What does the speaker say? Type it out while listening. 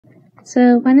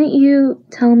So why don't you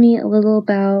tell me a little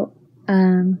about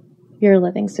your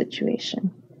living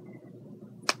situation?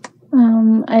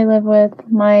 I live with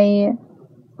my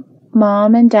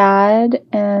mom and dad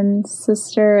and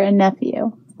sister and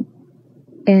nephew.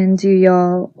 And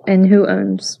who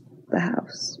owns the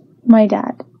house? My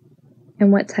dad.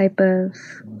 And what type of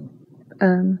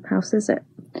house is it?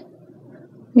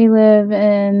 We live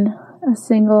in a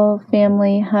single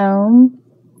family home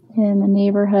in a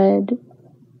neighborhood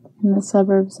in the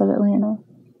suburbs of Atlanta.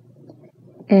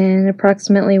 And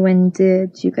approximately when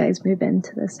did you guys move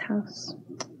into this house?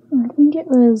 I think it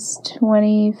was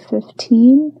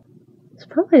 2015. It's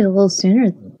probably a little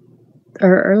sooner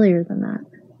or earlier than that.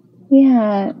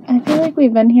 Yeah, I feel like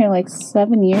we've been here like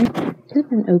 7 years. Could have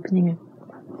been opening.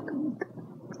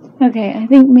 Okay, I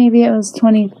think maybe it was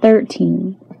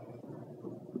 2013.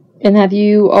 And have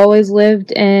you always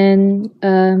lived in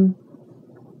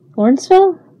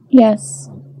Lawrenceville? Yes.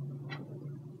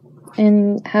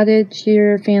 And how did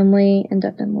your family end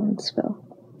up in Lawrenceville?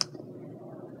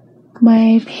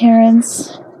 My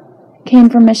parents came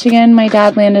from Michigan. My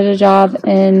dad landed a job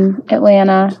in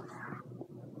Atlanta,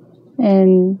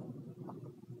 and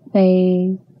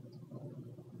they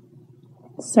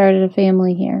started a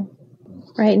family here.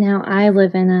 Right now, I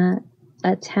live in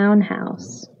a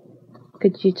townhouse.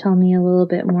 Could you tell me a little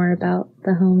bit more about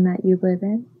the home that you live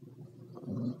in?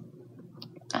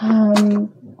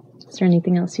 Is there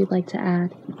anything else you'd like to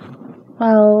add?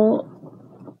 Well,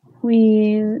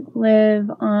 we live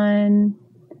on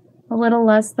a little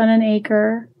less than an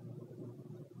acre.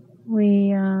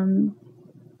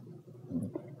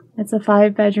 It's a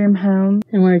 5-bedroom home.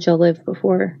 And where did y'all live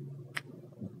before?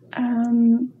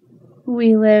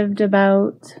 We lived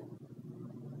about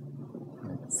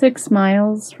 6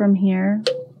 miles from here.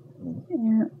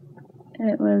 Yeah,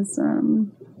 it was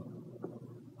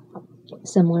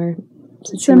Similar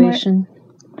situation.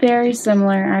 Very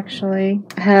similar, actually.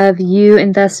 Have you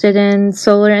invested in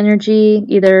solar energy,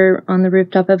 either on the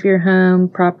rooftop of your home,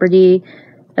 property,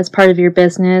 as part of your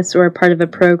business, or part of a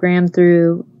program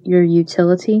through your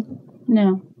utility?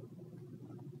 No.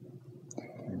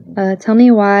 Tell me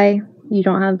why you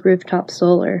don't have rooftop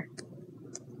solar.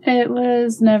 It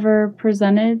was never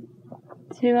presented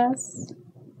to us.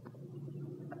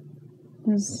 It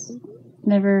was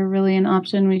never really an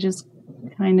option. We just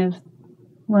kind of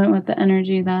went with the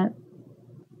energy that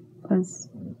was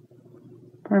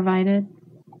provided.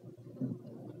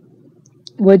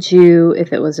 Would you,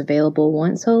 if it was available,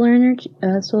 want solar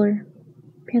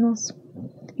panels?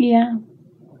 Yeah.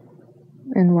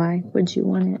 And why would you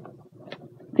want it?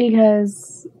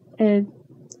 Because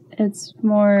it's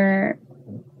more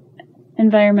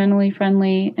environmentally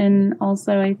friendly, and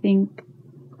also I think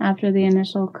after the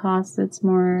initial cost, it's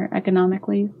more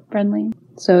economically friendly.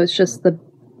 So it's just the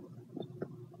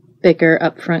bigger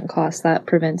upfront cost that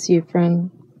prevents you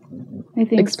from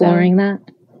exploring that?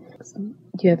 Do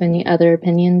you have any other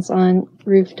opinions on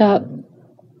rooftop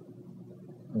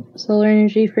solar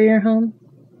energy for your home?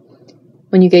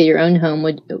 When you get your own home,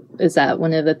 is that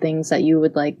one of the things that you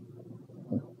would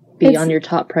be on your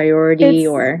top priority,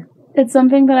 or? It's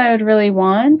something that I would really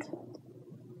want.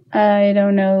 I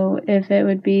don't know if it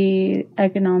would be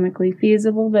economically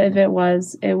feasible, but if it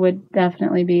was, it would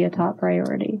definitely be a top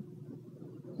priority.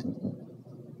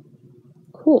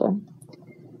 Cool.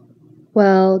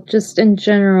 Well, just in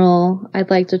general, I'd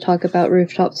like to talk about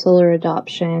rooftop solar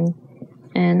adoption,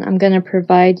 and I'm going to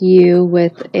provide you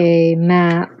with a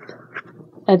map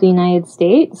of the United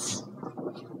States,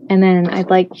 and then I'd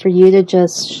like for you to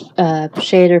just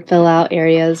shade or fill out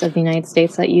areas of the United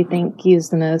States that you think use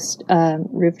the most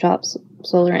rooftop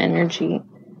solar energy,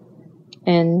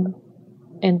 and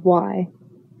why.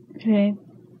 Okay.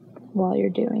 While you're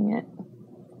doing it.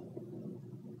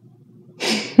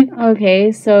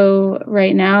 Okay, so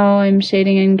right now I'm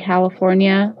shading in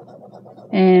California,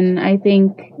 and I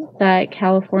think that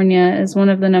California is one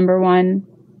of the number one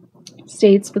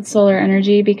states with solar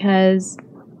energy because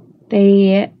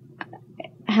they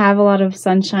have a lot of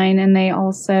sunshine, and they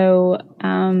also,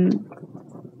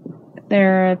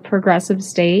 they're a progressive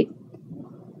state.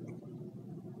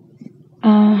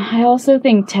 I also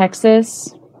think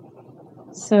Texas,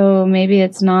 so maybe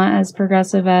it's not as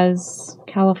progressive as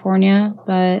California,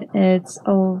 but it's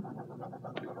a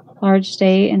large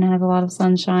state and has a lot of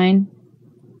sunshine.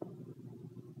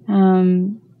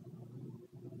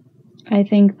 I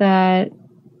think that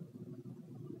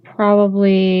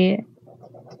probably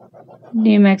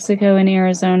New Mexico and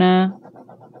Arizona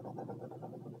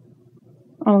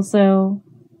also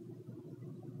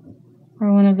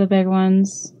are one of the big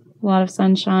ones. A lot of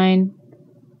sunshine.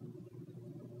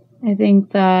 I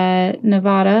think that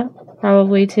Nevada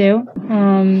probably two.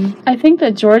 I think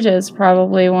that Georgia is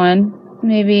probably one.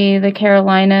 Maybe the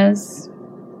Carolinas.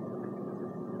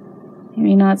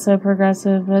 Maybe not so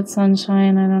progressive, but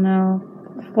sunshine, I don't know.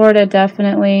 Florida,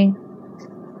 definitely.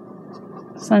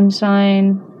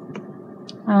 Sunshine.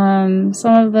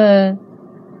 Some of the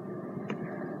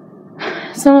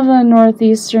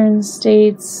northeastern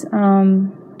states,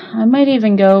 I might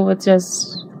even go with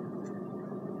just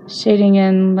shading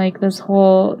in like this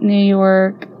whole New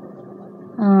York,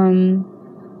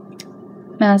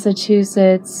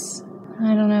 Massachusetts.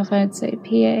 I don't know if I'd say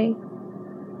PA.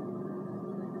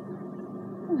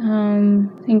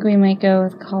 I think we might go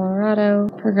with Colorado,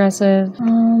 progressive.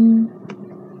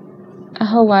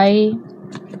 Hawaii.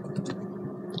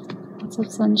 Lots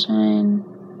of sunshine.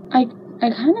 I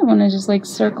kind of want to just like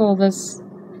circle this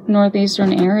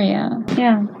northeastern area.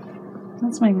 Yeah,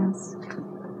 that's my guess.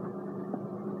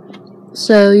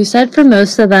 So you said for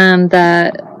most of them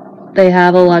that they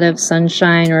have a lot of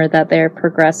sunshine or that they're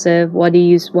progressive. What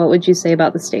would you say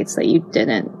about the states that you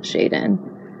didn't shade in?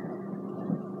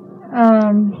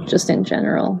 Just in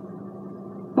general.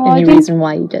 Well, Any reason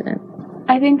why you didn't?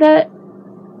 I think that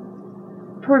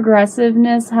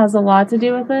progressiveness has a lot to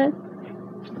do with it.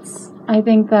 I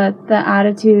think that the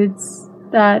attitudes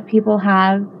that people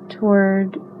have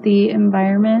toward the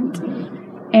environment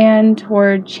and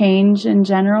toward change in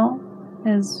general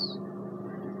is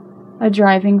a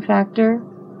driving factor.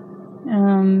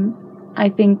 I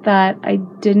think that I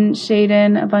didn't shade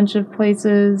in a bunch of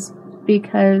places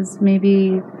because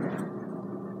maybe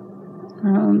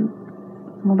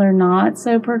they're not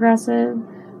so progressive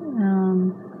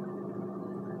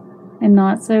and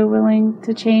not so willing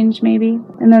to change, maybe.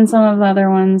 And then some of the other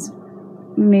ones,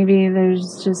 maybe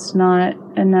there's just not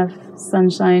enough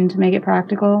sunshine to make it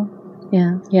practical.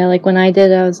 Yeah, like when I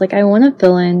did, I was like, I want to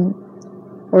fill in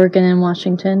Oregon and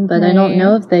Washington, but I don't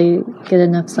know if they get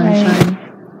enough sunshine. Right.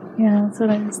 Yeah, that's what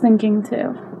I was thinking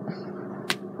too.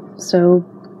 So,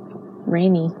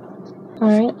 rainy.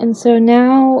 Alright, and so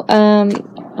now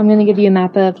I'm going to give you a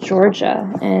map of Georgia,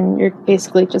 and you're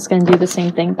basically just going to do the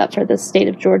same thing, but for the state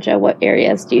of Georgia, what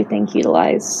areas do you think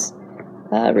utilize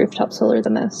rooftop solar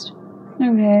the most?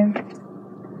 Okay.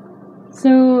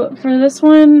 So, for this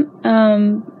one,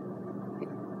 I'm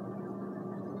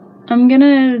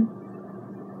gonna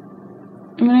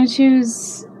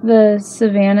choose the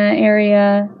Savannah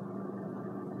area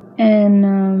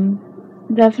and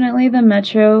definitely the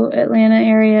metro Atlanta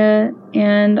area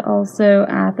and also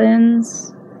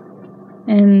Athens.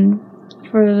 And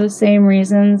for the same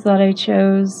reasons that I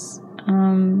chose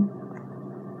the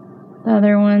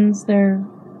other ones, they're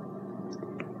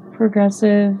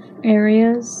progressive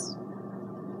areas.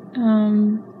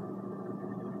 And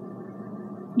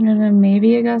then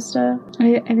maybe Augusta.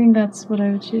 I think that's what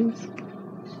I would choose.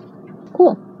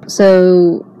 Cool.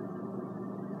 So,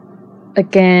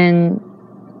 again,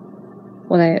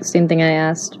 same thing I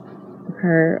asked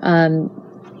her.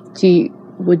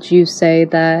 Would you say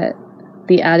that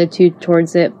the attitude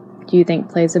towards it, do you think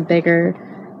plays a bigger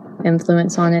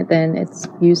influence on it than its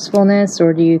usefulness,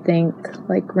 or do you think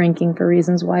like ranking for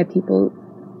reasons why people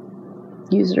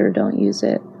use it or don't use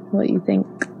it? What you think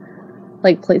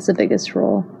like plays the biggest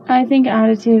role? I think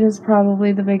attitude is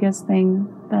probably the biggest thing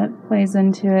that plays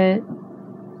into it.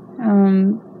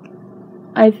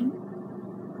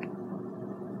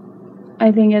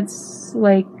 I think it's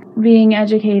like being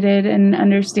educated and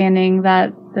understanding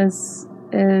that this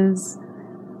is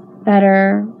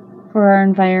better for our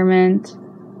environment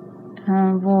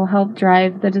will help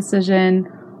drive the decision.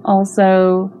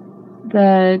 Also,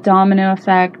 the domino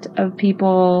effect of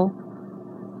people,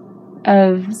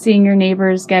 of seeing your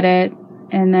neighbors get it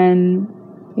and then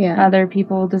other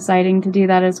people deciding to do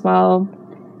that as well.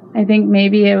 I think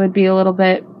maybe it would be a little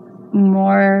bit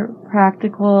more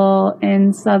practical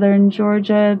in southern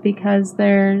Georgia because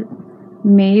there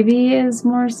maybe is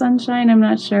more sunshine. I'm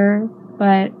not sure,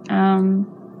 but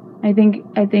I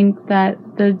think that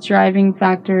the driving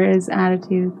factor is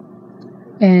attitude.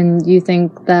 And you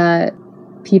think that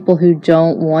people who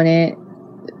don't want it,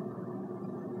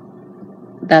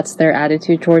 that's their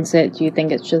attitude towards it? Do you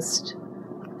think it's just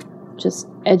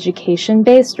education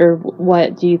based, or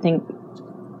what do you think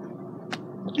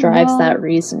drives that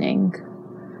reasoning?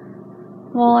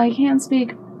 Well, I can't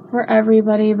speak for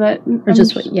everybody, but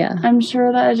I'm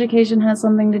sure that education has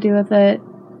something to do with it.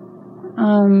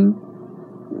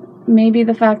 Maybe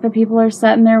the fact that people are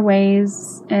set in their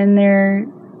ways and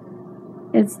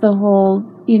it's the whole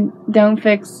you don't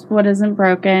fix what isn't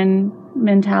broken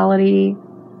mentality,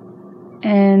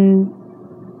 and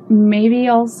maybe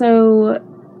also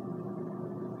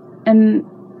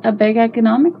a big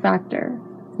economic factor.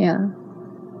 Yeah.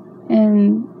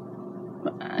 And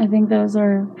I think those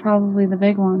are probably the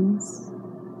big ones.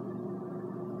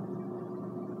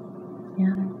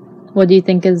 Yeah. What do you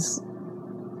think is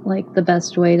like the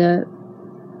best way to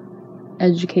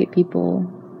educate people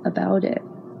about it?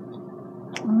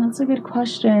 Well, that's a good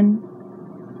question.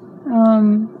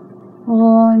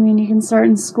 Well, I mean, you can start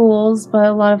in schools, but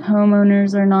a lot of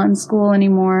homeowners are not in school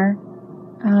anymore.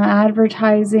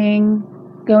 Advertising,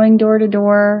 going door to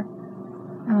door,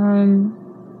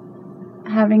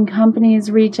 having companies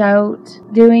reach out,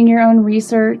 doing your own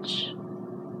research,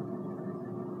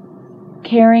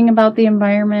 caring about the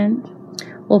environment.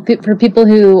 Well, for people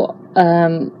who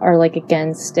are like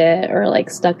against it or like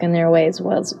stuck in their ways,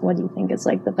 what do you think is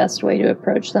like the best way to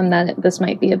approach them, that this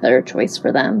might be a better choice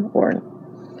for them, or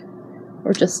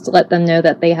just let them know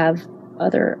that they have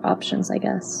other options, I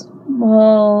guess?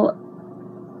 Well,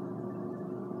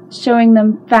 showing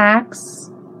them facts,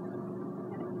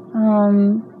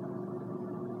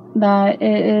 that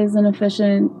it is an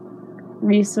efficient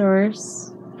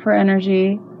resource for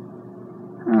energy.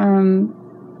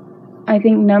 I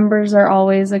think numbers are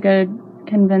always a good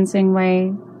convincing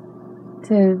way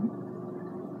to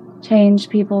change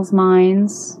people's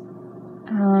minds.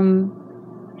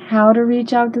 How to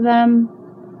reach out to them,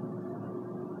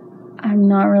 I'm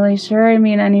not really sure. I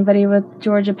mean, anybody with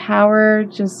Georgia Power,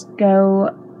 just go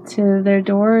to their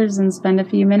doors and spend a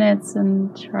few minutes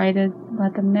and try to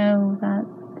let them know that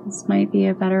this might be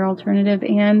a better alternative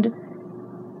and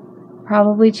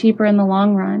probably cheaper in the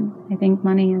long run. I think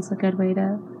money is a good way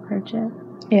to approach it.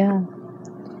 Yeah.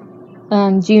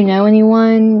 Do you know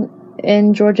anyone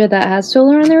in Georgia that has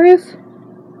solar on their roof?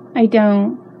 I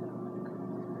don't.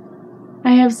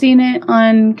 I have seen it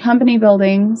on company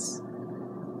buildings,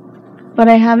 but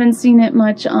I haven't seen it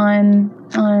much on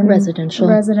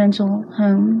residential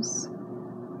homes.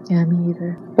 Yeah, me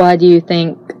either. Why do you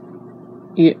think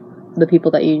the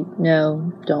people that you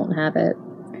know don't have it?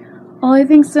 Well, I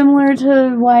think similar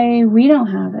to why we don't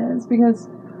have it is because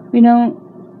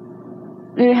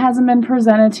it hasn't been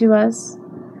presented to us.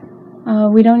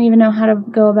 We don't even know how to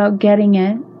go about getting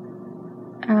it.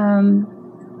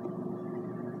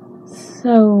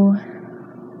 So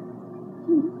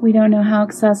we don't know how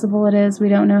accessible it is. We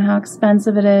don't know how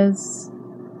expensive it is.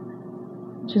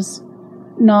 Just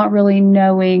not really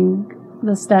knowing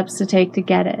the steps to take to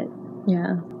get it.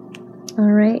 Yeah.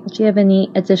 All right. Do you have any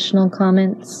additional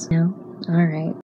comments? No? All right.